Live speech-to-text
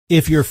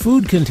If your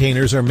food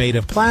containers are made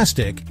of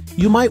plastic,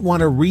 you might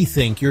want to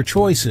rethink your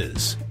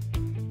choices.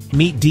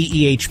 Meet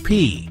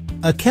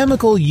DEHP, a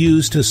chemical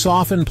used to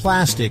soften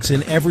plastics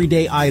in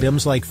everyday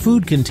items like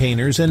food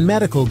containers and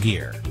medical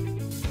gear.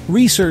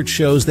 Research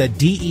shows that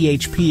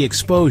DEHP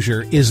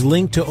exposure is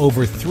linked to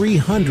over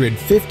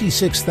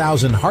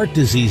 356,000 heart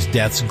disease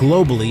deaths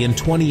globally in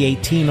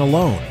 2018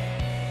 alone.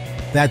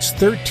 That's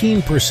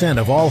 13%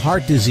 of all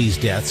heart disease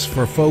deaths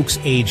for folks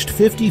aged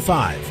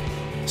 55,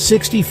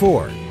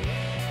 64.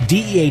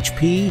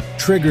 DEHP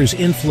triggers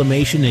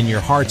inflammation in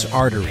your heart's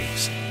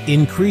arteries,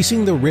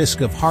 increasing the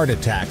risk of heart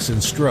attacks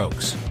and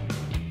strokes.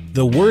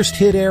 The worst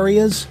hit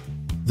areas?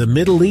 The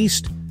Middle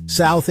East,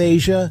 South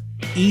Asia,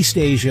 East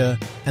Asia,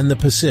 and the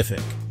Pacific.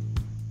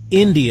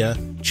 India,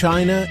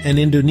 China, and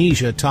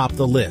Indonesia top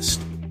the list.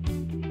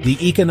 The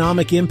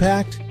economic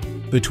impact?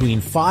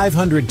 Between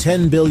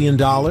 $510 billion and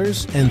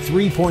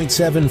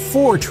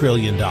 $3.74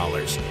 trillion.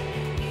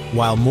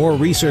 While more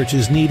research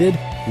is needed,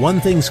 one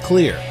thing's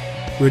clear: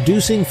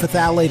 reducing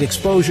phthalate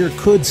exposure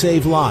could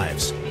save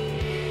lives.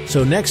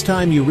 So next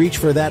time you reach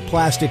for that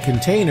plastic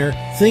container,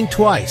 think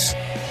twice.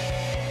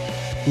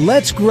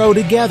 Let's grow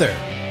together.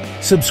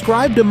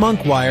 Subscribe to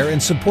Monkwire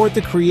and support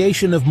the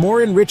creation of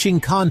more enriching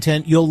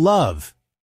content you'll love.